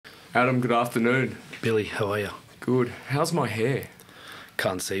Adam, good afternoon. Billy, how are you? Good. How's my hair?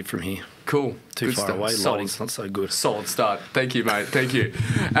 Can't see it from here. Cool. Too Good far stuff. away. Solid. Lighting's not so good. Solid start. Thank you, mate. Thank you.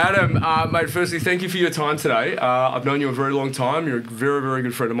 Adam, mate, firstly, thank you for your time today. I've known you a very long time. You're a very, very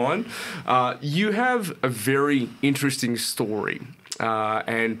good friend of mine. You have a very interesting story.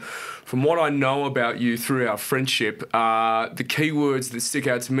 And from what I know about you through our friendship, the key words that stick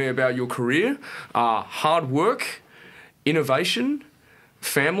out to me about your career are hard work, innovation,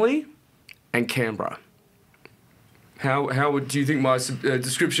 family, and Canberra. How do you think my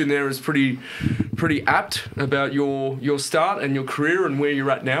description there is pretty apt about your start and your career and where you're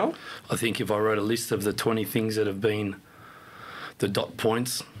at now? I think if I wrote a list of the 20 things that have been the dot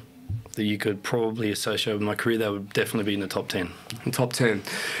points that you could probably associate with my career, that would definitely be in the top 10. Top 10.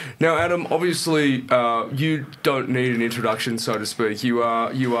 Now, Adam, obviously, you don't need an introduction, so to speak. You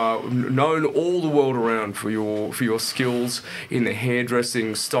are known all the world around for your skills in the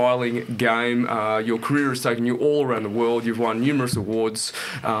hairdressing, styling game. Your career has taken you all around the world. You've won numerous awards,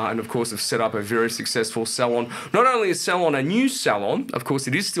 and of course, have set up a very successful salon. Not only a salon, a new salon. Of course,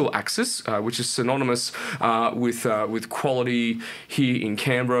 it is still Axis, which is synonymous with quality here in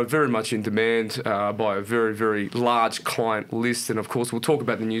Canberra. Very much in demand by a very, very large client list. And of course, we'll talk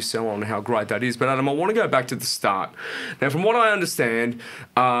about the new salon and how great that is. But Adam, I want to go back to the start. Now, from what I understand,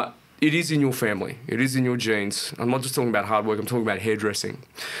 it is in your family. It is in your genes. I'm not just talking about hard work. I'm talking about hairdressing.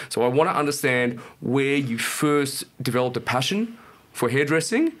 So I want to understand where you first developed a passion for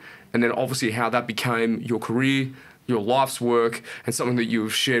hairdressing, and then obviously how that became your career, your life's work, and something that you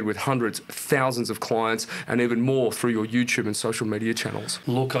have shared with hundreds, thousands of clients, and even more through your YouTube and social media channels.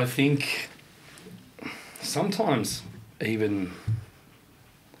 Look, I think sometimes even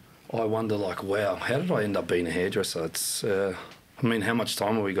I wonder, like, wow, how did I end up being a hairdresser? It's, I mean, how much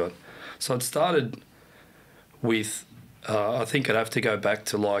time have we got? So it started with, I think I'd have to go back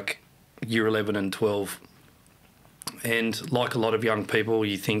to like year 11 and 12. And like a lot of young people,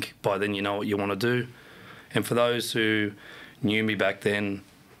 you think by then you know what you want to do. And for those who knew me back then,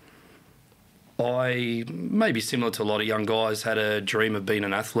 I, maybe similar to a lot of young guys, had a dream of being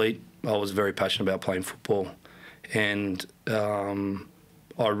an athlete. I was very passionate about playing football. And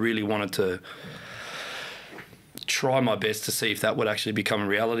I really wanted to try my best to see if that would actually become a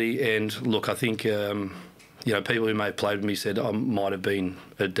reality. And look, I think, you know, people who may have played with me said I might have been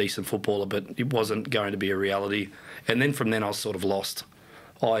a decent footballer, but it wasn't going to be a reality. And then from then I was sort of lost.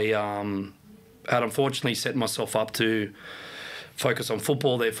 I had unfortunately set myself up to focus on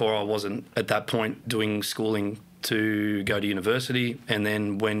football, therefore I wasn't at that point doing schooling to go to university. And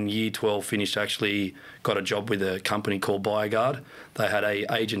then when year 12 finished, I actually got a job with a company called BioGuard. They had an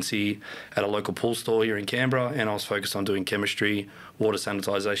agency at a local pool store here in Canberra, and I was focused on doing chemistry, water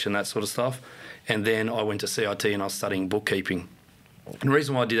sanitisation, that sort of stuff. And then I went to CIT and I was studying bookkeeping. And the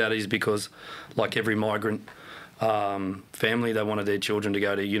reason why I did that is because, like every migrant family, they wanted their children to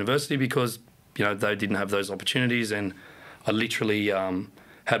go to university because, you know, they didn't have those opportunities. And I literally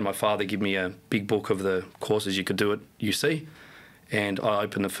had my father give me a big book of the courses you could do at UC, and I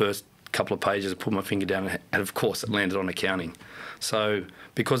opened the first couple of pages and put my finger down, and of course it landed on accounting. So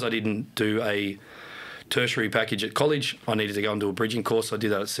because I didn't do a tertiary package at college, I needed to go and do a bridging course. I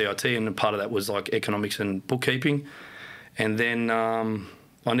did that at CIT, and part of that was like economics and bookkeeping. And then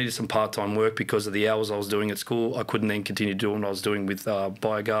I needed some part-time work because of the hours I was doing at school. I couldn't then continue doing what I was doing with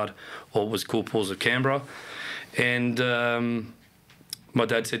BioGuard, or what was Cool Pools of Canberra. And my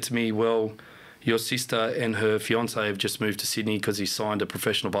dad said to me, well, your sister and her fiancé have just moved to Sydney because he signed a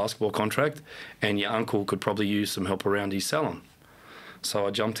professional basketball contract, and your uncle could probably use some help around his salon. So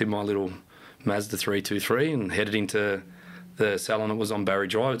I jumped in my little Mazda 323 and headed into the salon that was on Barry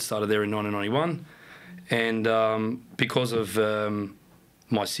Drive. It started there in 1991. And because of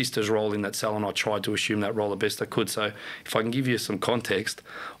my sister's role in that salon, I tried to assume that role the best I could. So if I can give you some context,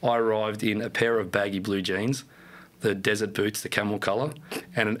 I arrived in a pair of baggy blue jeans, the desert boots, the camel colour,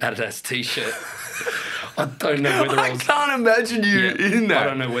 and an Adidas T-shirt. I don't know whether I can't imagine you in that. I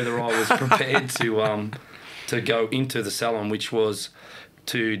don't know whether I was prepared to go into the salon, which was,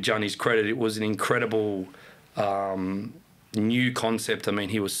 to Johnny's credit, it was an incredible new concept. I mean,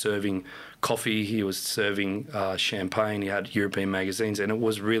 he was serving coffee, he was serving champagne, he had European magazines, and it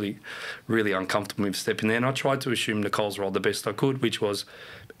was really, really uncomfortable with stepping there. And I tried to assume Nicole's role the best I could, which was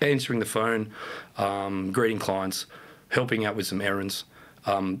answering the phone, greeting clients, helping out with some errands.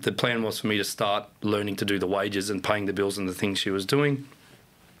 The plan was for me to start learning to do the wages and paying the bills and the things she was doing.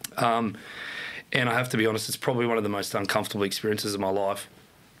 And I have to be honest, it's probably one of the most uncomfortable experiences of my life.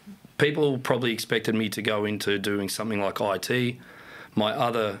 People probably expected me to go into doing something like IT. My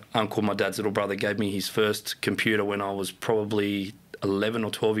other uncle, my dad's little brother, gave me his first computer when I was probably 11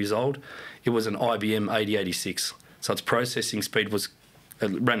 or 12 years old. It was an IBM 8086. So its processing speed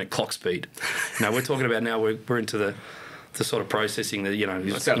ran at clock speed. Now we're talking about we're into the sort of processing that,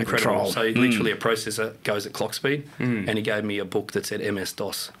 is incredible. So literally a processor goes at clock speed, and he gave me a book that said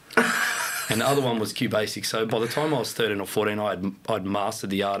MS-DOS. And the other one was QBasic. So by the time I was 13 or 14, I'd mastered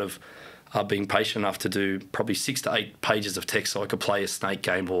the art of being patient enough to do probably 6 to 8 pages of text so I could play a snake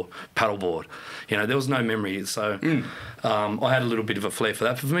game or paddleboard. There was no memory. So I had a little bit of a flair for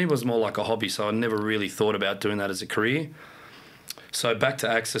that. But for me, it was more like a hobby. So I never really thought about doing that as a career. So back to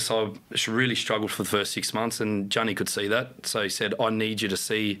Access, I really struggled for the first 6 months, and Johnny could see that. So he said, I need you to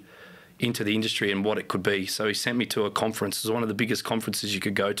see into the industry and what it could be. So he sent me to a conference. It was one of the biggest conferences you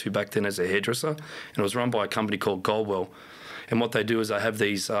could go to back then as a hairdresser, and it was run by a company called Goldwell. And what they do is they have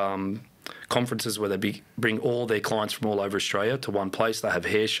these conferences where they bring all their clients from all over Australia to one place. They have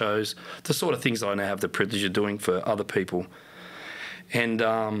hair shows, the sort of things that I now have the privilege of doing for other people. And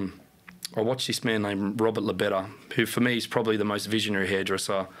I watched this man named Robert Labetta, who for me is probably the most visionary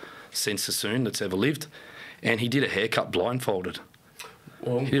hairdresser since Sassoon that's ever lived. And he did a haircut blindfolded.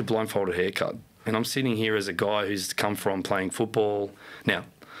 Well, he did a blindfolded haircut. And I'm sitting here as a guy who's come from playing football. Now,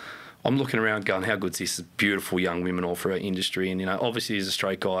 I'm looking around going, how good's this? Beautiful young women all through our industry. And, obviously as a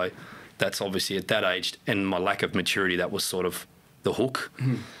straight guy, that's obviously at that age, and my lack of maturity, that was sort of the hook.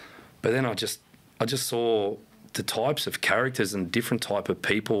 But then I just saw the types of characters and different type of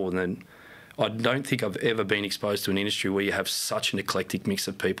people, and then I don't think I've ever been exposed to an industry where you have such an eclectic mix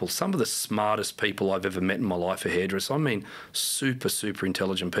of people. Some of the smartest people I've ever met in my life are hairdressers. I mean, super, super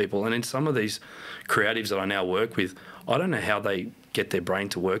intelligent people. And in some of these creatives that I now work with, I don't know how they get their brain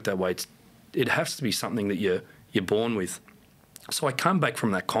to work that way. It has to be something that you're born with. So I come back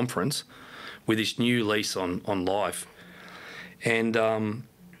from that conference with this new lease on life. And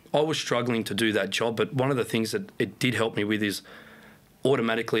I was struggling to do that job, but one of the things that it did help me with is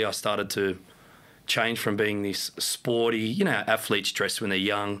automatically I started to change from being this sporty, athletes dress when they're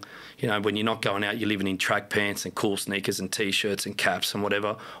young, when you're not going out, you're living in track pants and cool sneakers and T-shirts and caps and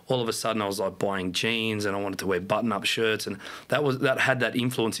whatever. All of a sudden I was like buying jeans and I wanted to wear button-up shirts, and that had that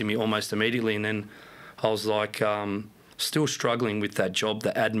influence in me almost immediately. And then I was like still struggling with that job,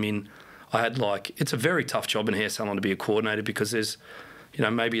 the admin. I had it's a very tough job in hair salon to be a coordinator, because there's,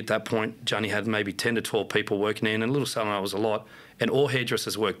 maybe at that point, Johnny had maybe 10 to 12 people working in, and a little salon was a lot, and all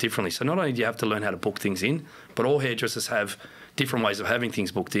hairdressers work differently. So not only do you have to learn how to book things in, but all hairdressers have different ways of having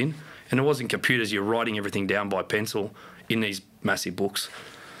things booked in. And it wasn't computers, you're writing everything down by pencil in these massive books.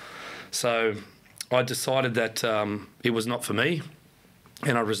 So I decided that it was not for me,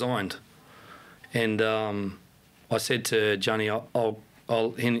 and I resigned. And I said to Johnny,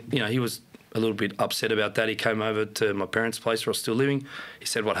 he was a little bit upset about that. He came over to my parents' place where I was still living. He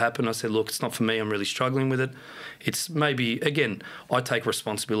said, what happened? I said, look, it's not for me. I'm really struggling with it. It's maybe, again, I take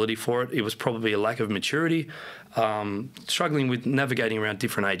responsibility for it. It was probably a lack of maturity, struggling with navigating around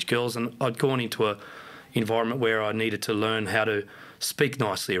different age girls. And I'd gone into an environment where I needed to learn how to speak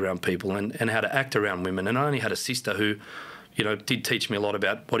nicely around people and how to act around women. And I only had a sister who, did teach me a lot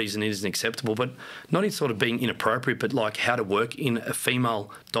about what is and isn't acceptable, but not in sort of being inappropriate, but like how to work in a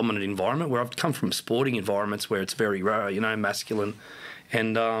female-dominant environment, where I've come from sporting environments where it's very rare, masculine.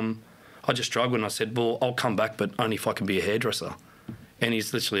 And I just struggled, and I said, well, I'll come back, but only if I can be a hairdresser. And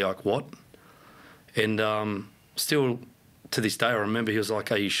he's literally like, what? And still to this day, I remember he was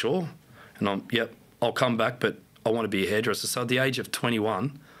like, are you sure? And I'm, yep, I'll come back, but I want to be a hairdresser. So at the age of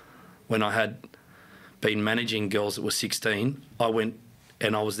 21, when I had been managing girls that were 16, I went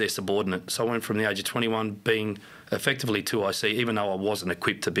and I was their subordinate. So I went from the age of 21 being effectively 2IC, even though I wasn't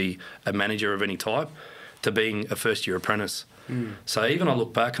equipped to be a manager of any type, to being a first-year apprentice. So even I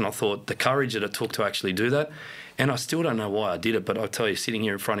look back and I thought the courage that it took to actually do that, and I still don't know why I did it, but I'll tell you, sitting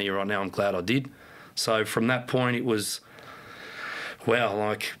here in front of you right now, I'm glad I did. So from that point, it was,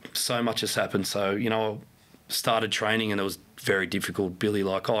 wow, so much has happened. So, I started training, and it was very difficult, Billy.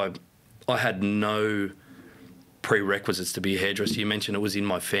 I had no prerequisites to be a hairdresser. You mentioned it was in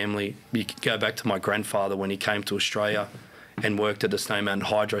my family. You could go back to my grandfather when he came to Australia and worked at the Snow Mountain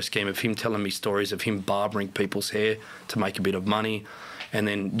Hydro scheme, of him telling me stories of him barbering people's hair to make a bit of money, and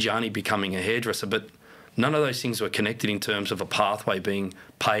then Johnny becoming a hairdresser. But none of those things were connected in terms of a pathway being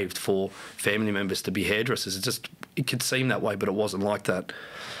paved for family members to be hairdressers. It could seem that way, but it wasn't like that.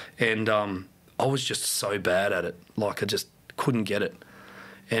 And I was just so bad at it. I just couldn't get it.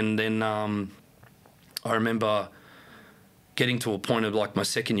 And then I remember getting to a point of my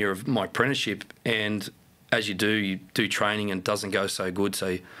second year of my apprenticeship, and as you do training and it doesn't go so good,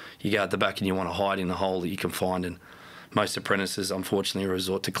 so you go at the back and you want to hide in the hole that you can find, and most apprentices unfortunately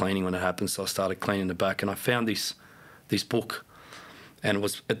resort to cleaning when it happens. So I started cleaning the back, and I found this book, and it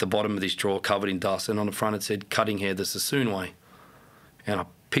was at the bottom of this drawer covered in dust, and on the front it said cutting hair the Sassoon way. And I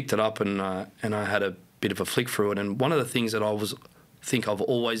picked it up and I had a bit of a flick through it. And one of the things that think I've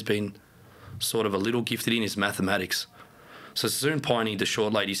always been sort of a little gifted in is mathematics. So Sassoon pioneered the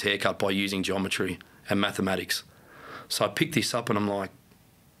short lady's haircut by using geometry and mathematics. So I picked this up and I'm like,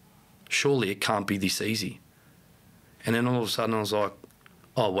 surely it can't be this easy. And then all of a sudden I was like,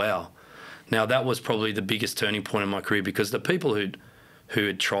 oh, wow. Now that was probably the biggest turning point in my career, because the people who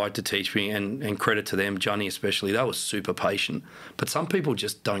had tried to teach me, and credit to them, Johnny especially, they were super patient. But some people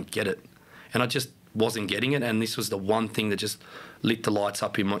just don't get it. And I just wasn't getting it, and this was the one thing that just lit the lights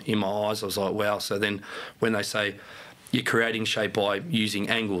up in my eyes. I was like, wow. So then when they say you're creating shape by using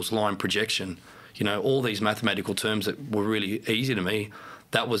angles, line projection, you know, all these mathematical terms that were really easy to me,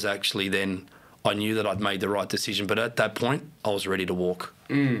 that was actually then I knew that I'd made the right decision. But at that point, I was ready to walk.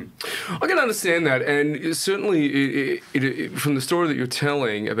 I can understand that, and certainly from the story that you're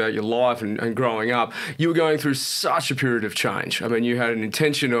telling about your life and growing up, you were going through such a period of change. I mean, you had an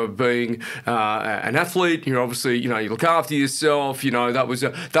intention of being an athlete. You're obviously, you know, you look after yourself. You know, that was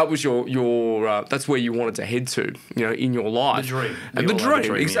your that's where you wanted to head to. You know, in your life, the dream, and the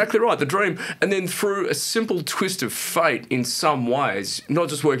dream, exactly right, the dream. And then through a simple twist of fate, in some ways, not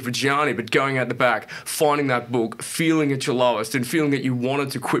just working for Gianni, but going out the back, finding that book, feeling at your lowest, and feeling that you wanted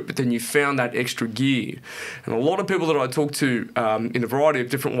to quit, but then you found that extra gear. And a lot of people that I talk to in a variety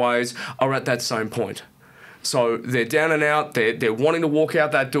of different ways are at that same point. So they're down and out, they're wanting to walk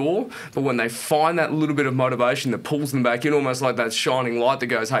out that door, but when they find that little bit of motivation that pulls them back in, almost like that shining light that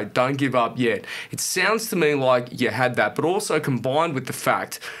goes, hey, don't give up yet. It sounds to me like you had that, but also combined with the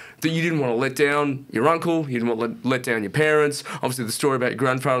fact that you didn't want to let down your uncle, you didn't want to let down your parents. Obviously, the story about your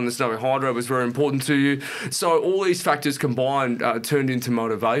grandfather and the snowy hydro was very important to you. So all these factors combined turned into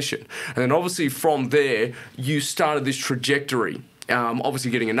motivation. And then obviously from there, you started this trajectory. Obviously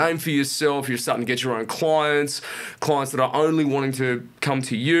getting a name for yourself, you're starting to get your own clients that are only wanting to come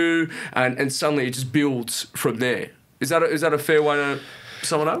to you, and suddenly it just builds from there. Is that a fair way to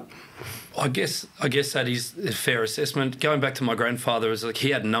sum it up? I guess that is a fair assessment. Going back to my grandfather, it was like he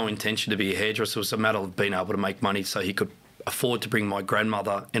had no intention to be a hairdresser. It was a matter of being able to make money so he could afford to bring my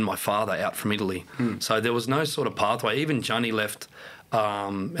grandmother and my father out from Italy. So there was no sort of pathway. Even Johnny left,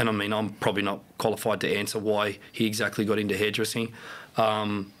 and I mean, I'm probably not qualified to answer why he exactly got into hairdressing.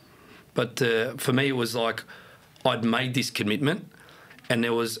 But for me, it was like I'd made this commitment, and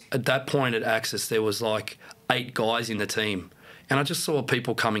there was, at that point at Axis, there was like 8 guys in the team. And I just saw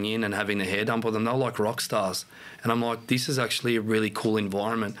people coming in and having their hair done by them. They were like rock stars. And I'm like, this is actually a really cool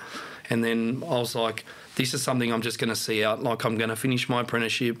environment. And then I was like, this is something I'm just going to see out. Like, I'm going to finish my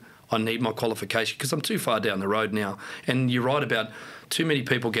apprenticeship. I need my qualification because I'm too far down the road now. And you're right about too many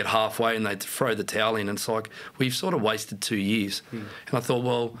people get halfway and they throw the towel in. And it's like, we've sort of wasted 2 years. And I thought,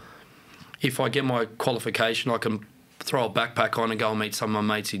 well, if I get my qualification, I can throw a backpack on and go and meet some of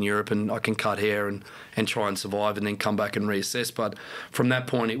my mates in Europe, and I can cut hair and try and survive and then come back and reassess. But from that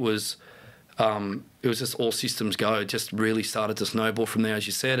point, it was just all systems go. It just really started to snowball from there, as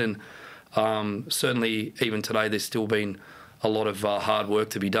you said. And certainly even today, there's still been a lot of hard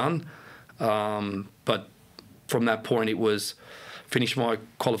work to be done. But from that point, it was finish my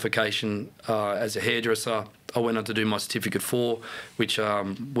qualification as a hairdresser. I went on to do my Certificate 4, which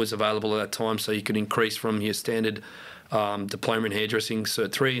was available at that time, so you could increase from your standard diploma in hairdressing,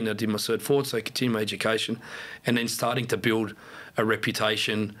 Cert 3, and I did my Cert 4, so I continued my education, and then starting to build a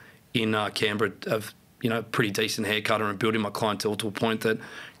reputation in Canberra of, you know, pretty decent haircutter, and building my clientele to a point that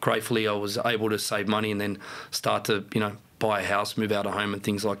gratefully I was able to save money and then start to, you know, buy a house, move out of home and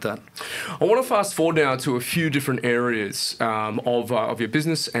things like that. I want to fast forward now to a few different areas of your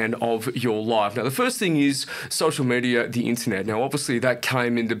business and of your life. Now, the first thing is social media, the internet. Now, obviously, that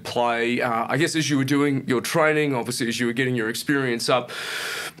came into play, I guess, as you were doing your training, obviously, as you were getting your experience up.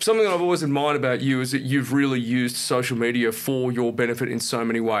 Something that I've always admired about you is that you've really used social media for your benefit in so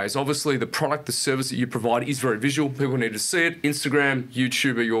many ways. Obviously, the product, the service that you provide is very visual. People need to see it. Instagram,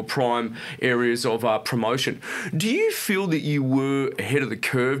 YouTube are your prime areas of promotion. Do you feel that you were ahead of the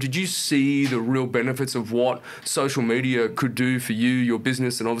curve? Did you see the real benefits of what social media could do for you, your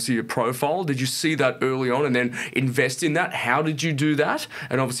business, and obviously your profile? Did you see that early on and then invest in that? How did you do that?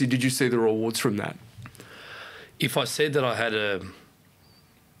 And obviously, did you see the rewards from that? If I said that I had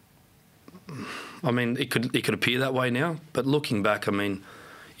I mean, it could appear that way now, but looking back, I mean,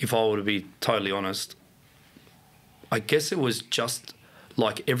 if I were to be totally honest, I guess it was just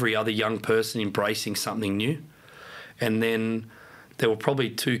like every other young person embracing something new. And then there were probably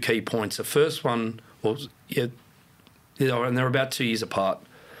 2 key points. The first one was, and they're about 2 years apart.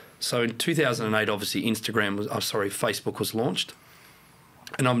 So in 2008, obviously, Facebook was launched.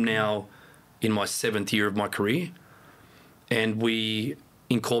 And I'm now in my 7th year of my career, and we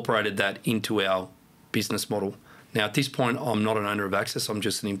incorporated that into our business model. Now, at this point, I'm not an owner of Access, I'm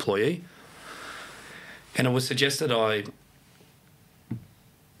just an employee. And it was suggested I,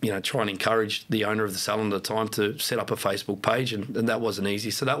 try and encourage the owner of the salon at the time to set up a Facebook page, and that wasn't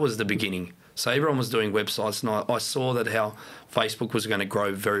easy. So that was the beginning. So everyone was doing websites, and I saw that how Facebook was going to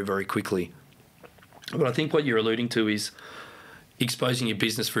grow very, very quickly. But I think what you're alluding to is exposing your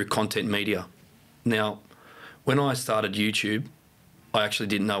business through content media. Now, when I started YouTube, I actually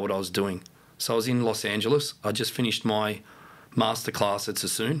didn't know what I was doing. So I was in Los Angeles. I just finished my masterclass at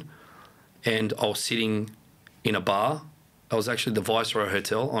Sassoon, and I was sitting in a bar. I was actually the Viceroy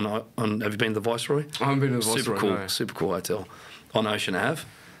Hotel on have you been to the Viceroy? I haven't been to the Viceroy. Super cool, no. super cool hotel on Ocean Ave.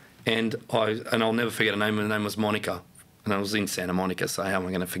 And I'll never forget her name. Her name was Monica, and I was in Santa Monica. So how am I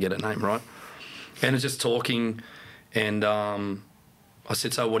going to forget her name, right? And I was just talking, and I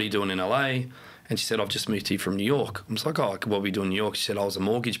said, "So what are you doing in LA?" And she said, "I've just moved here from New York." I was like, "Oh, what are we doing in New York?" She said, "I was a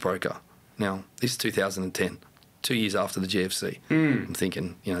mortgage broker." Now, this is 2010, 2 years after the GFC. I'm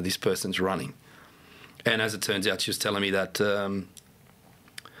thinking, this person's running. And as it turns out, she was telling me that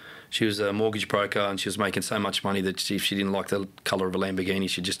she was a mortgage broker and she was making so much money that if she didn't like the colour of a Lamborghini,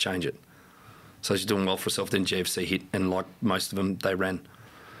 she'd just change it. So she's doing well for herself. Then GFC hit, and like most of them, they ran.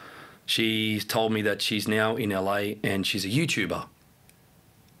 She told me that she's now in LA and she's a YouTuber.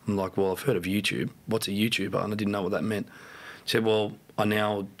 I'm like, well, I've heard of YouTube. What's a YouTuber? And I didn't know what that meant. She said, well, I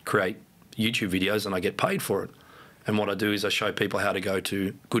now create YouTube videos and I get paid for it. And what I do is I show people how to go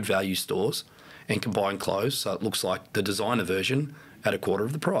to good value stores and combine clothes so it looks like the designer version at a quarter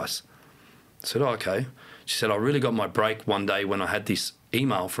of the price. I said, oh, okay. She said, I really got my break one day when I had this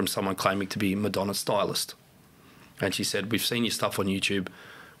email from someone claiming to be Madonna's stylist. And she said, we've seen your stuff on YouTube.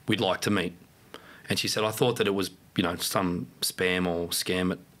 We'd like to meet. And she said, I thought that it was, some spam or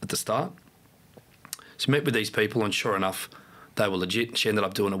scam at the start. She met with these people, and sure enough, they were legit. She ended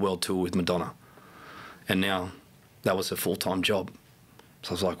up doing a world tour with Madonna. And now that was her full-time job. So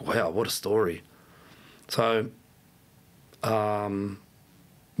I was like, wow, what a story. So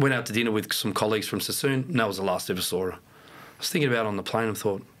went out to dinner with some colleagues from Sassoon, and that was the last I ever saw her. I was thinking about it on the plane and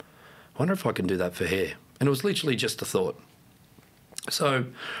thought, I wonder if I can do that for hair. And it was literally just a thought. So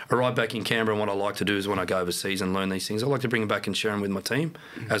I arrived back in Canberra, and what I like to do is when I go overseas and learn these things, I like to bring them back and share them with my team,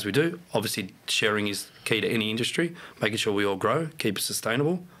 as we do. Obviously, sharing is key to any industry, making sure we all grow, keep it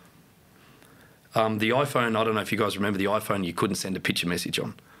sustainable. The iPhone, I don't know if you guys remember the iPhone, you couldn't send a picture message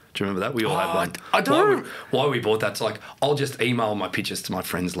on. Do you remember that? We all had one. I don't. Why we bought that? It's like, I'll just email my pictures to my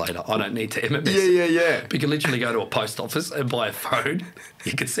friends later. I don't need to MMS. Yeah. You can literally go to a post office and buy a phone.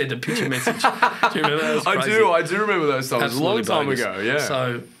 You can send a picture message. Do you remember that? I do remember those times. Absolutely a long time bogus. ago, yeah.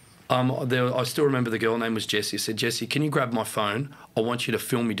 So I still remember the girl, her name was Jessie. I said, Jessie, can you grab my phone? I want you to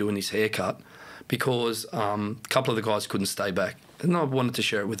film me doing this haircut, because a couple of the guys couldn't stay back. And I wanted to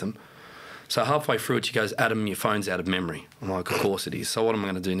share it with them. So halfway through it, she goes, Adam, your phone's out of memory. I'm like, of course it is. So what am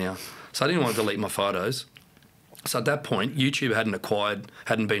I going to do now? So I didn't want to delete my photos. So at that point, YouTube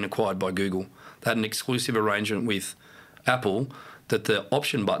hadn't been acquired by Google. They had an exclusive arrangement with Apple that the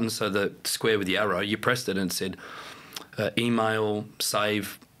option button, so the square with the arrow, you pressed it and it said, email,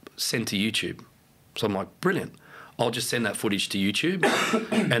 save, send to YouTube. So I'm like, brilliant. I'll just send that footage to YouTube.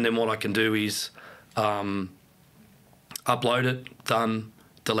 And then what I can do is upload it, done,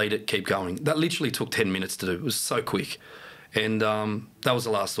 delete it, keep going. That literally took 10 minutes to do. It was so quick. And that was the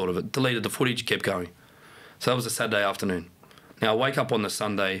last thought of it. Deleted the footage, kept going. So that was a Saturday afternoon. Now, I wake up on the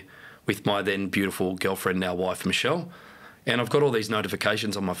Sunday with my then beautiful girlfriend, now wife, Michelle, and I've got all these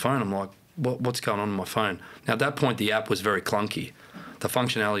notifications on my phone. I'm like, what's going on my phone? Now, at that point, the app was very clunky. The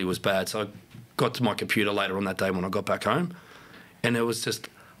functionality was bad. So I got to my computer later on that day when I got back home, and there was just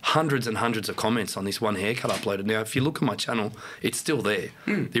hundreds and hundreds of comments on this one haircut uploaded. Now, if you look at my channel, it's still there.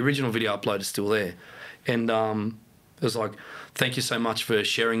 The original video upload is still there. And it was like, thank you so much for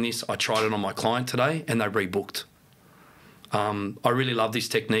sharing this. I tried it on my client today and they rebooked. I really love this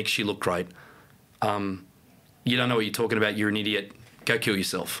technique. She looked great. You don't know what you're talking about. You're an idiot. Go kill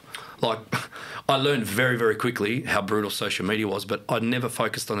yourself. Like, I learned very, very quickly how brutal social media was, but I never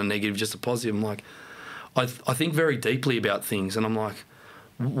focused on a negative, just a positive. I'm like, I think very deeply about things, and I'm like,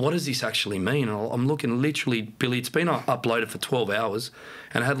 what does this actually mean? And I'm looking literally, Billy, it's been uploaded for 12 hours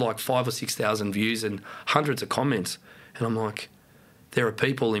and it had like 5,000 or 6,000 views and hundreds of comments. And I'm like, there are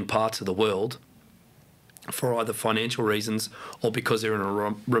people in parts of the world, for either financial reasons or because they're in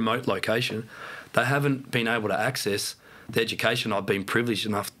a remote location, they haven't been able to access the education I've been privileged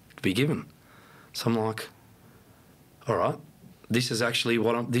enough to be given. So I'm like, all right, this is actually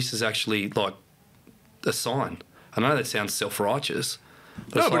like a sign. I know that sounds self-righteous,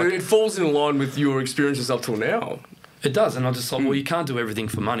 No, but it falls in line with your experiences up till now. It does, and I just thought, well, you can't do everything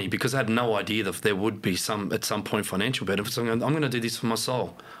for money, because I had no idea that there would be at some point financial benefits. I'm going to do this for my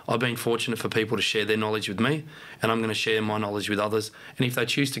soul. I've been fortunate for people to share their knowledge with me, and I'm going to share my knowledge with others. And if they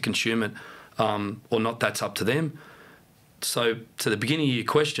choose to consume it or not, that's up to them. So to the beginning of your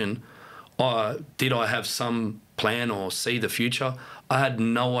question, did I have some plan or see the future? I had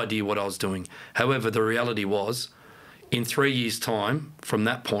no idea what I was doing. However, the reality was, in 3 years' time from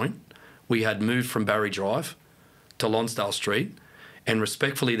that point, we had moved from Barry Drive to Lonsdale Street, and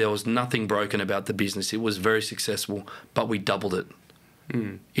respectfully, there was nothing broken about the business. It was very successful, but we doubled it.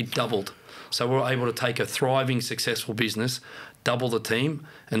 It doubled. So we were able to take a thriving, successful business, double the team,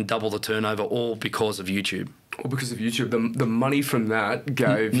 and double the turnover, all because of YouTube. Or because of YouTube, the money from that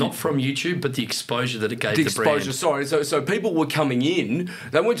gave... Not from YouTube, but the exposure that it gave the brand. The exposure, sorry. So people were coming in,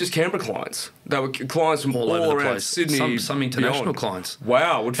 they weren't just Canberra clients. They were clients from all around place. Sydney. Some international beyond. Clients.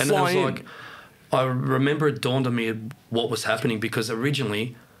 Wow, would fly in. Like, I remember it dawned on me what was happening, because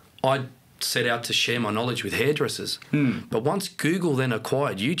originally I set out to share my knowledge with hairdressers. But once Google then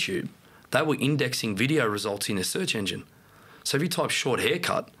acquired YouTube, they were indexing video results in their search engine. So if you type short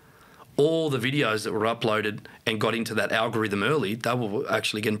haircut, all the videos that were uploaded and got into that algorithm early, they were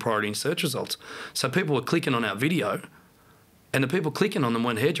actually getting priority in search results. So people were clicking on our video, and the people clicking on them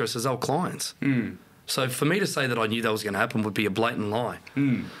weren't hairdressers, they were clients. So for me to say that I knew that was going to happen would be a blatant lie.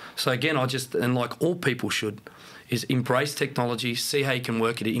 So again, and like all people should, is embrace technology, see how you can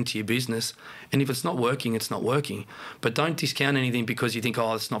work it into your business. And if it's not working, it's not working. But don't discount anything because you think,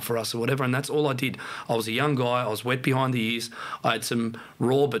 oh, it's not for us or whatever. And that's all I did. I was a young guy. I was wet behind the ears. I had some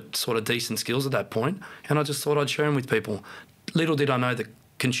raw but sort of decent skills at that point. And I just thought I'd share them with people. Little did I know that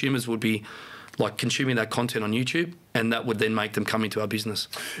consumers would be like consuming that content on YouTube, and that would then make them come into our business.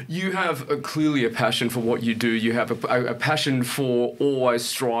 You have clearly a passion for what you do. You have a passion for always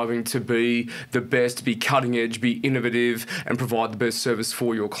striving to be the best, be cutting edge, be innovative, and provide the best service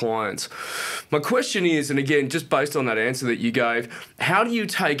for your clients. My question is, and again, just based on that answer that you gave, how do you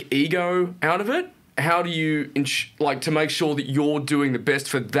take ego out of it? How do you to make sure that you're doing the best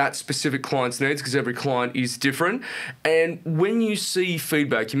for that specific client's needs, because every client is different? And when you see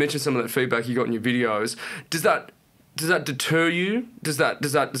feedback, you mentioned some of that feedback you got in your videos, does that deter you? Does that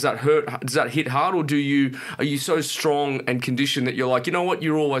hurt? Does that hit hard, or are you so strong and conditioned that you're like, you know what,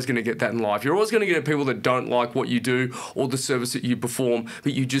 you're always going to get that in life. You're always going to get people that don't like what you do or the service that you perform,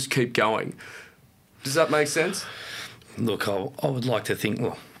 but you just keep going. Does that make sense? Look, I would like to think,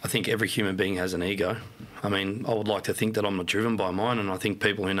 well, I think every human being has an ego. I mean, I would like to think that I'm not driven by mine, and I think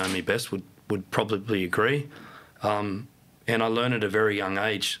people who know me best would probably agree. And I learned at a very young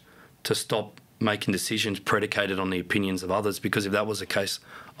age to stop making decisions predicated on the opinions of others, because if that was the case,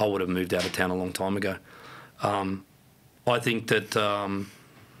 I would have moved out of town a long time ago. I think that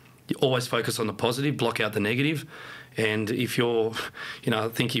you always focus on the positive, block out the negative, and if you're, I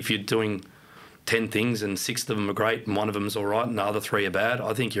think if you're doing 10 things and 6 of them are great and 1 of them's all right and the other 3 are bad,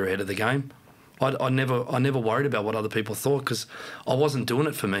 I think you're ahead of the game. I never worried about what other people thought, because I wasn't doing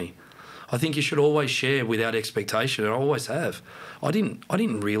it for me. I think you should always share without expectation, and I always have. I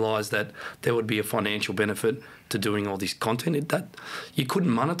didn't realise that there would be a financial benefit to doing all this content. That you couldn't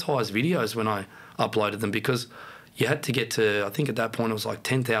monetize videos when I uploaded them, because you had to get to, I think at that point it was like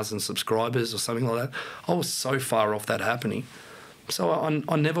 10,000 subscribers or something like that. I was so far off that happening. So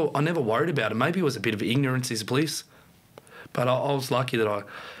I never worried about it. Maybe it was a bit of ignorance is bliss, but I was lucky that I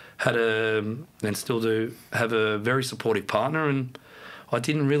had and still do have a very supportive partner, and I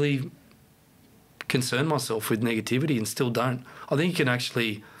didn't really concern myself with negativity, and still don't. I think it can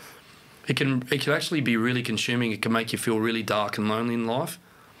actually be really consuming. It can make you feel really dark and lonely in life.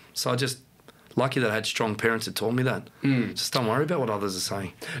 So I just lucky that I had strong parents that taught me that. Just don't worry about what others are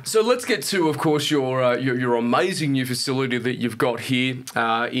saying. So let's get to, of course, your amazing new facility that you've got here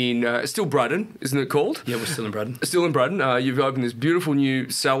in still Braddon, isn't it called? Yeah, we're still in Braddon. Still in Braddon. You've opened this beautiful new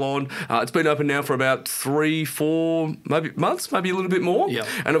salon. It's been open now for about 3-4 maybe months, maybe a little bit more. Yeah.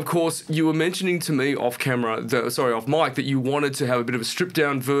 And of course, you were mentioning to me off mic, that you wanted to have a bit of a stripped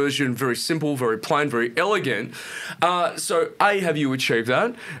down version, very simple, very plain, very elegant. So A, have you achieved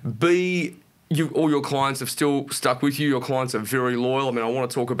that? B, all your clients have still stuck with you. Your clients are very loyal. I mean, I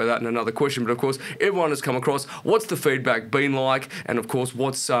want to talk about that in another question, but of course, everyone has come across. What's the feedback been like? And of course,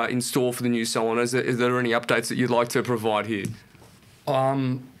 what's in store for the new salon? Is there any updates that you'd like to provide here?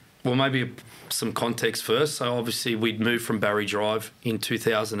 Well, maybe some context first. So obviously, we'd moved from Barry Drive in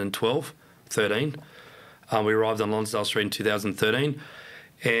 2013. We arrived on Lonsdale Street in 2013.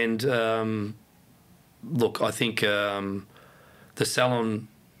 And look, I think the salon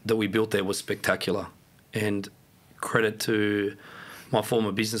that we built there was spectacular, and credit to my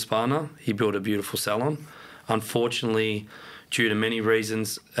former business partner. He built a beautiful salon. Unfortunately, due to many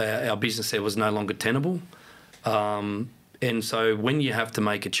reasons, our business there was no longer tenable. And so when you have to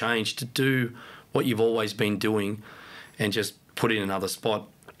make a change to do what you've always been doing and just put it in another spot,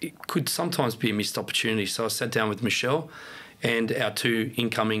 it could sometimes be a missed opportunity. So I sat down with Michelle and our 2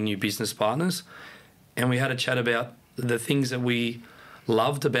 incoming new business partners, and we had a chat about the things that we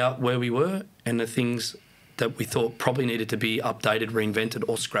loved about where we were and the things that we thought probably needed to be updated, reinvented,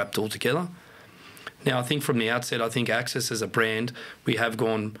 or scrapped altogether. Now, I think from the outset, I think Access as a brand, we have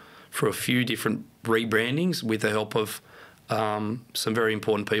gone for a few different rebrandings with the help of some very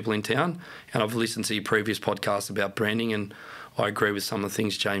important people in town. And I've listened to your previous podcast about branding, and I agree with some of the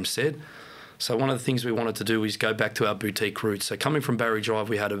things James said. So one of the things we wanted to do is go back to our boutique roots. So coming from Barry Drive,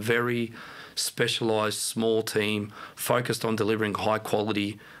 we had a very specialised small team focused on delivering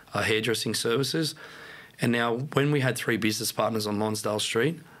high-quality hairdressing services. And now when we had 3 business partners on Lonsdale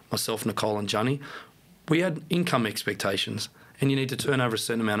Street, myself, Nicole and Johnny, we had income expectations. And you need to turn over a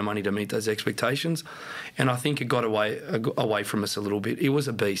certain amount of money to meet those expectations. And I think it got away from us a little bit. It was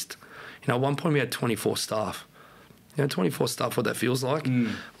a beast. At one point we had 24 staff. 24 staff, what that feels like.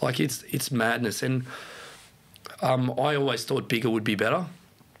 Like it's madness. And I always thought bigger would be better.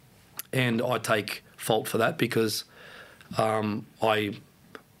 And I take fault for that because I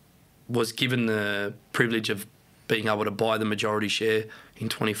was given the privilege of being able to buy the majority share in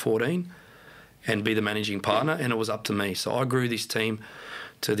 2014 and be the managing partner, and it was up to me. So I grew this team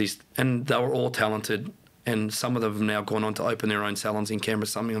to this, and they were all talented, and some of them have now gone on to open their own salons in Canberra,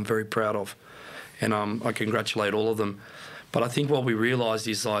 something I'm very proud of. And I congratulate all of them. But I think what we realised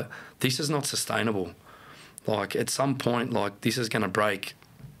is, like, this is not sustainable. Like, at some point, like, this is going to break.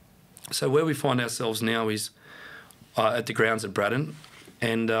 So where we find ourselves now is at the grounds at Braddon,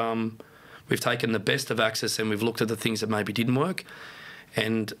 and we've taken the best of Access and we've looked at the things that maybe didn't work,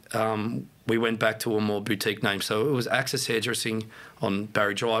 and we went back to a more boutique name. So it was Access Hairdressing on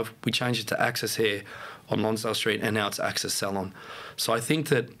Barry Drive. We changed it to Access Hair on Lonsdale Street, and now it's Access Salon. So I think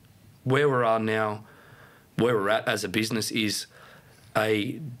that where we are now, where we're at as a business is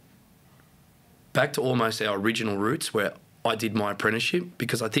back to almost our original roots where I did my apprenticeship,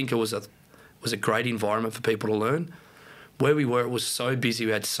 because I think it was a great environment for people to learn. Where we were, it was so busy,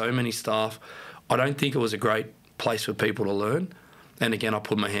 we had so many staff. I don't think it was a great place for people to learn. And again, I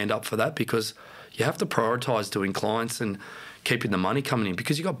put my hand up for that, because you have to prioritise doing clients and keeping the money coming in,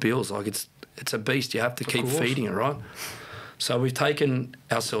 because you got bills. Like, it's a beast. You have to keep feeding it, right? So we've taken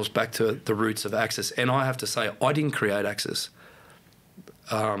ourselves back to the roots of Access. And I have to say, I didn't create Access.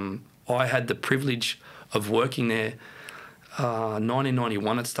 I had the privilege of working there.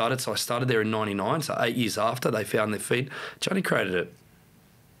 1991 it started, so I started there in 99, so 8 years after they found their feet. Johnny created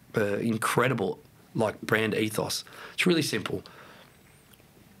an incredible, like, brand ethos. It's really simple.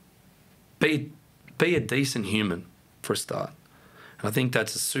 Be a decent human for a start. And I think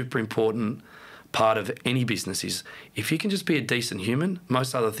that's a super important part of any business is if you can just be a decent human,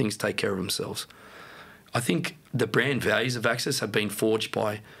 most other things take care of themselves. I think the brand values of Access have been forged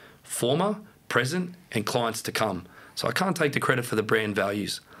by former, present and clients to come. So I can't take the credit for the brand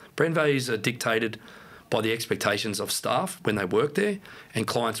values. Brand values are dictated by the expectations of staff when they work there and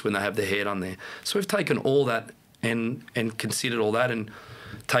clients when they have their hair done there. So we've taken all that and considered all that and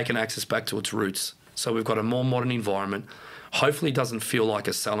taken Access back to its roots. So we've got a more modern environment. Hopefully it doesn't feel like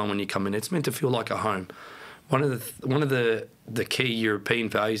a salon when you come in. It's meant to feel like a home. One of the key European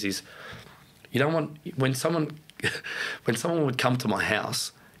values is you don't want when someone would come to my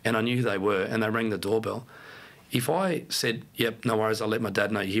house and I knew who they were and they rang the doorbell, if I said, yep, no worries, I'll let my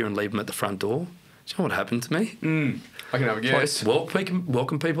dad know you're here and leave him at the front door, do you know what happened to me? I can have a guess.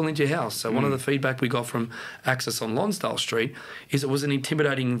 Welcome people into your house. So one of the feedback we got from Access on Lonsdale Street is it was an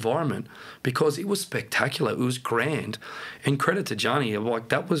intimidating environment because it was spectacular. It was grand. And credit to Johnny, like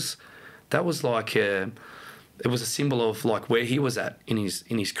that was like it was a symbol of like where he was at in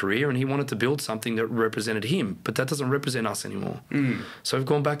his career, and he wanted to build something that represented him, but that doesn't represent us anymore. So we've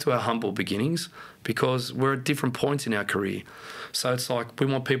gone back to our humble beginnings because we're at different points in our career. So it's like we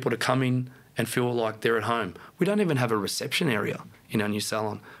want people to come in and feel like they're at home. We don't even have a reception area in our new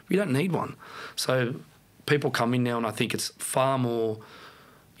salon. We don't need one. So people come in now and I think it's far more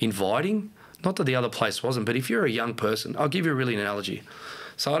inviting. Not that the other place wasn't, but if you're a young person, I'll give you a really an analogy.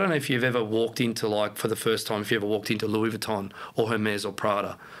 So I don't know if you've ever walked into, like, for the first time, if you ever walked into Louis Vuitton or Hermes or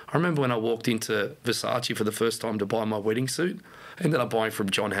Prada. I remember when I walked into Versace for the first time to buy my wedding suit. I ended up buying from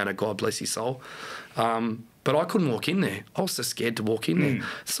John Hanna, God bless his soul. But I couldn't walk in there. I was so scared to walk in there.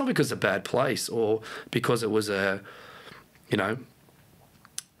 It's not because it's a bad place or because it was it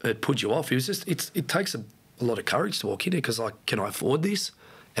put you off. It was just, it takes a lot of courage to walk in here because, like, can I afford this?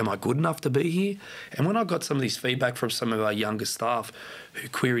 Am I good enough to be here? And when I got some of this feedback from some of our younger staff who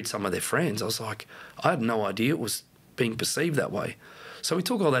queried some of their friends, I was like, I had no idea it was being perceived that way. So we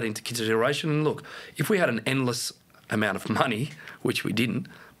took all that into consideration. And look, if we had an endless amount of money, which we didn't,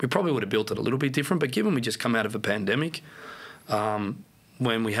 we probably would have built it a little bit different. But given we just come out of a pandemic,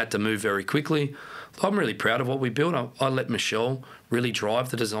 when we had to move very quickly, I'm really proud of what we built. I let Michelle really drive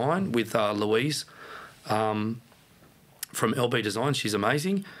the design with Louise from LB Design. She's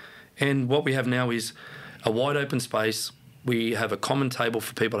amazing. And what we have now is a wide open space. We have a common table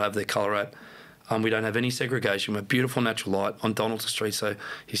for people to have their colour at. We don't have any segregation. We have beautiful natural light on Donaldson Street. So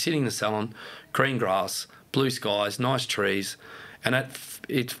you're sitting in the salon, green grass, blue skies, nice trees. And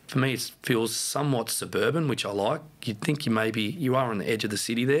for me, it feels somewhat suburban, which I like. You'd think you are on the edge of the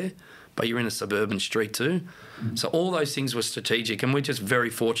city there, but you're in a suburban street too. Mm-hmm. So all those things were strategic, and we're just very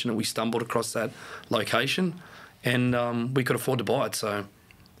fortunate we stumbled across that location, and we could afford to buy it. So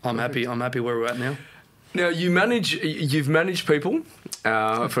I'm happy where we're at now. Now you've managed people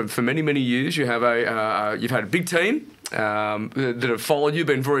for many years. You've had a big team that have followed you,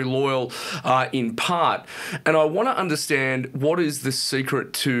 been very loyal in part. And I want to understand, what is the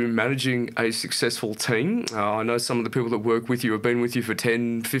secret to managing a successful team? I know some of the people that work with you have been with you for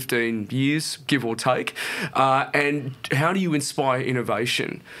 10, 15 years, give or take. And how do you inspire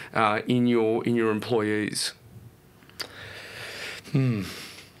innovation in your employees?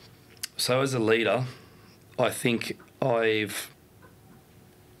 So as a leader, I actually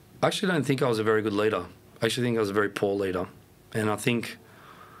don't think I was a very good leader. I actually think I was a very poor leader. And I think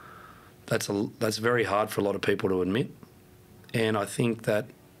that's very hard for a lot of people to admit. And I think that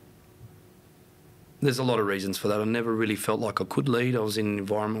there's a lot of reasons for that. I never really felt like I could lead. I was in an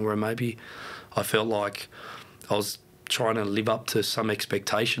environment where maybe I felt like I was trying to live up to some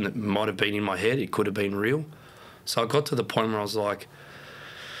expectation that might have been in my head. It could have been real. So I got to the point where I was like,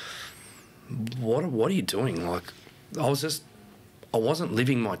 what are you doing? Like, I wasn't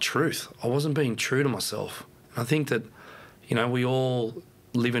living my truth. I wasn't being true to myself. And I think that, we all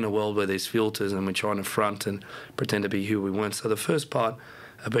live in a world where there's filters and we're trying to front and pretend to be who we weren't. So the first part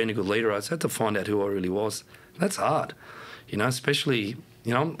of being a good leader, I just had to find out who I really was. And that's hard, especially,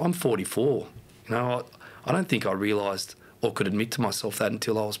 I'm 44. I don't think I realised or could admit to myself that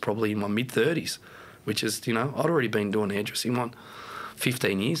until I was probably in my mid-30s, which is, I'd already been doing hairdressing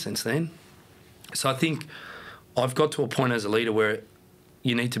 15 years since then. So I think I've got to a point as a leader where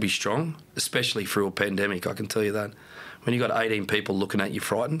you need to be strong, especially through a pandemic, I can tell you that. When you've got 18 people looking at you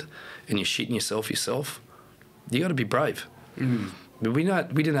frightened and you're shitting yourself, you got to be brave. But we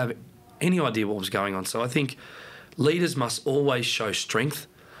didn't have any idea what was going on. So I think leaders must always show strength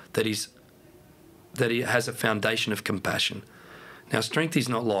that it has a foundation of compassion. Now, strength is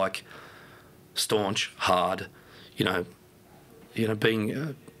not like staunch, hard,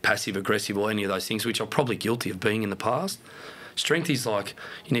 being passive aggressive or any of those things, which I'm probably guilty of being in the past. Strength is like,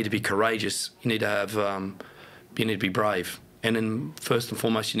 you need to be courageous. You need to have, you need to be brave. And then first and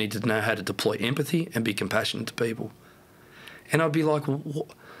foremost, you need to know how to deploy empathy and be compassionate to people. And I'd be like,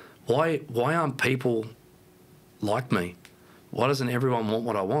 why aren't people like me? Why doesn't everyone want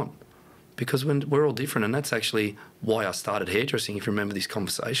what I want? Because we're all different, and that's actually why I started hairdressing, if you remember this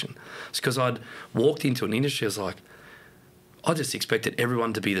conversation. It's because I'd walked into an industry, I was like, I just expected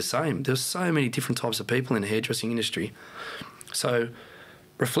everyone to be the same. There's so many different types of people in the hairdressing industry. So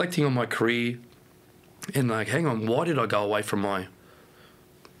reflecting on my career and like, hang on, why did I go away from my,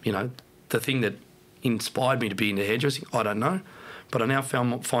 the thing that inspired me to be into hairdressing? I don't know. But I now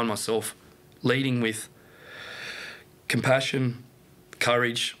find myself leading with compassion,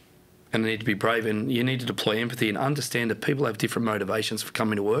 courage, and I need to be brave, and you need to deploy empathy and understand that people have different motivations for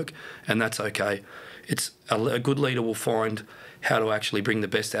coming to work, and that's okay. It's a good leader will find how to actually bring the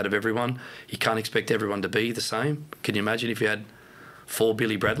best out of everyone. You can't expect everyone to be the same. Can you imagine if you had 4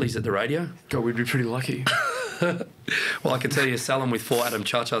 Billy Bradleys at the radio? God, we'd be pretty lucky. Well, I can tell you a salon with 4 Adam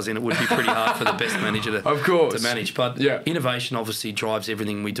Ciaccias in it would be pretty hard for the best manager to manage. But innovation obviously drives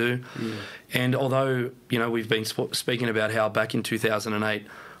everything we do. Yeah. And although, we've been speaking about how back in 2008,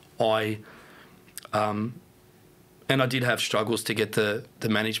 and I did have struggles to get the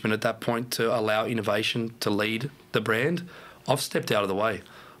management at that point to allow innovation to lead the brand. I've stepped out of the way.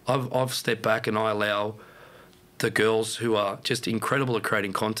 I've stepped back, and I allow the girls who are just incredible at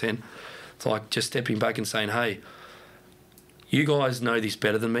creating content, it's like just stepping back and saying, hey, you guys know this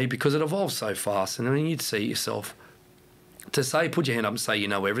better than me, because it evolves so fast. And then you'd see yourself to say, put your hand up and say you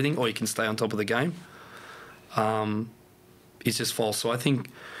know everything, or you can stay on top of the game, is just false. So I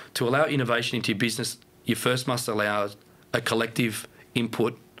think to allow innovation into your business, you first must allow a collective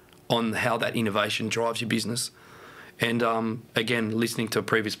input on how that innovation drives your business. And again, listening to a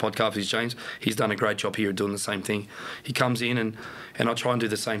previous podcast with James, he's done a great job here doing the same thing. He comes in and I try and do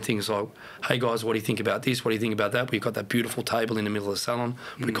the same thing. It's like, hey guys, what do you think about this? What do you think about that? We've got that beautiful table in the middle of the salon.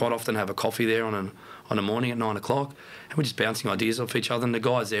 We quite often have a coffee there on a morning at 9 o'clock, and we're just bouncing ideas off each other, and the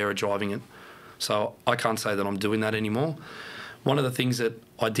guys there are driving it. So I can't say that I'm doing that anymore. One of the things that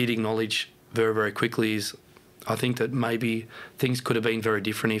I did acknowledge very, very quickly is I think that maybe things could have been very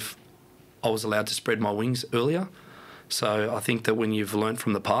different if I was allowed to spread my wings earlier. So I think that when you've learnt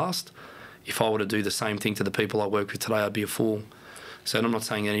from the past, if I were to do the same thing to the people I work with today, I'd be a fool. So I'm not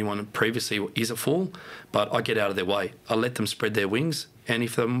saying anyone previously is a fool, but I get out of their way. I let them spread their wings, and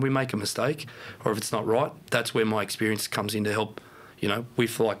if we make a mistake or if it's not right, that's where my experience comes in to help,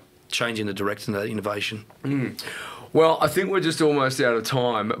 with like changing the direction of that innovation. Well, I think we're just almost out of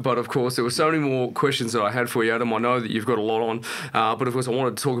time, but of course there were so many more questions that I had for you, Adam. I know that you've got a lot on, but of course I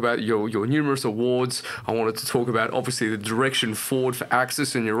wanted to talk about your numerous awards. I wanted to talk about obviously the direction forward for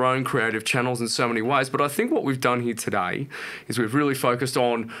Axis and your own creative channels in so many ways, but I think what we've done here today is we've really focused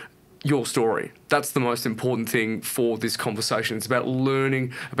on your story. That's the most important thing for this conversation. It's about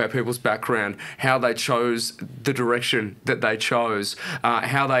learning about people's background, how they chose the direction that they chose,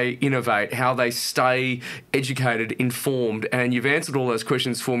 how they innovate, how they stay educated, informed, and you've answered all those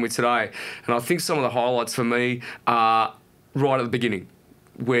questions for me today. And I think some of the highlights for me are right at the beginning,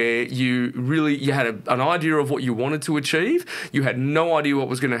 where you had an idea of what you wanted to achieve. You had no idea what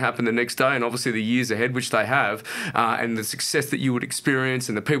was going to happen the next day, and obviously the years ahead, which they have, and the success that you would experience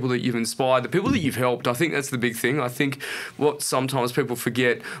and the people that you've inspired, the people that you've helped. I think that's the big thing. I think what sometimes people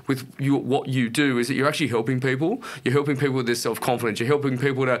forget with what you do is that you're actually helping people. You're helping people with their self-confidence. You're helping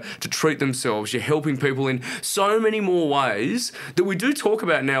people to treat themselves. You're helping people in so many more ways that we do talk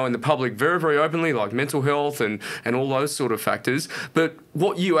about now in the public very, very openly, like mental health and all those sort of factors. But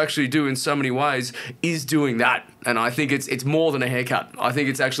what you actually do in so many ways is doing that. And I think it's more than a haircut. I think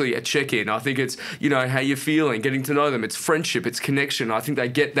it's actually a check-in. I think it's, how you're feeling, getting to know them. It's friendship, it's connection. I think they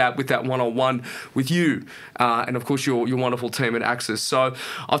get that with that one-on-one with you. And of course, your wonderful team at Axis. So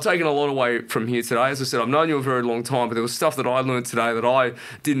I've taken a lot away from here today. As I said, I've known you a very long time, but there was stuff that I learned today that I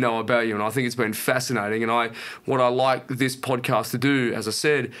didn't know about you. And I think it's been fascinating. And what I like this podcast to do, as I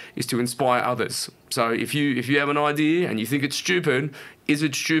said, is to inspire others. So if you have an idea and you think it's stupid, is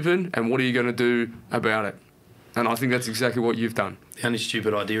it stupid? And what are you going to do about it? And I think that's exactly what you've done. The only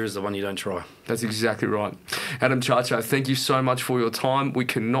stupid idea is the one you don't try. That's exactly right. Adam Ciaccia, thank you so much for your time. We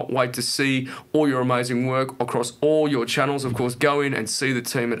cannot wait to see all your amazing work across all your channels. Of course, go in and see the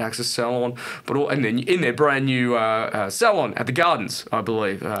team at Axis Salon, and then in their brand new salon at the Gardens, I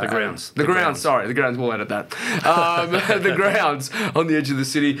believe. The grounds. The grounds, sorry. The grounds, we'll edit that. The grounds on the edge of the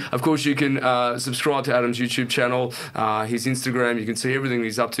city. Of course, you can subscribe to Adam's YouTube channel, his Instagram. You can see everything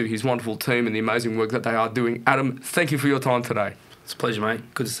he's up to, his wonderful team and the amazing work that they are doing. Adam, thank you for your time today. It's a pleasure,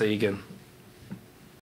 mate. Good to see you again.